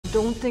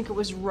don't think it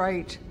was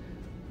right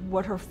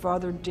what her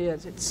father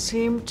did. It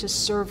seemed to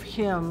serve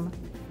him,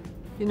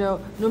 you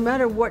know, no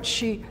matter what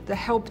the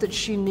help that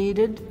she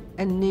needed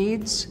and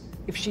needs,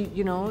 if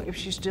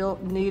she's still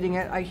needing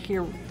it, I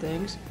hear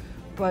things,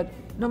 but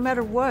no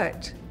matter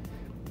what,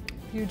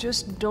 you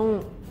just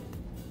don't,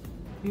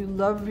 you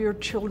love your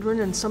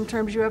children and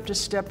sometimes you have to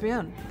step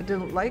in. I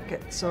didn't like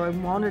it, so I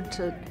wanted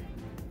to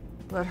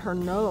let her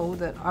know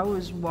that I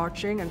was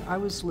watching and I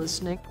was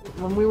listening.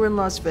 When we were in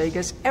Las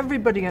Vegas,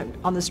 everybody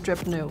on the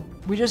Strip knew.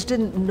 We just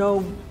didn't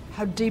know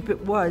how deep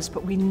it was,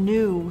 but we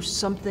knew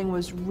something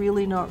was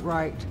really not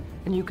right.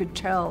 And you could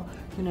tell,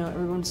 you know,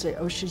 everyone would say,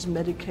 oh, she's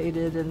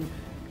medicated,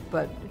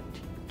 but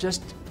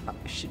just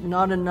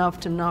not enough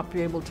to not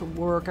be able to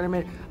work. And I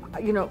mean,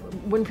 you know,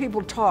 when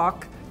people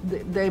talk,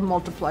 they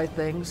multiply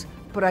things,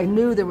 but I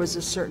knew there was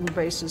a certain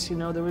basis, you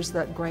know, there was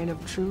that grain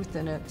of truth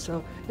in it,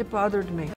 so it bothered me.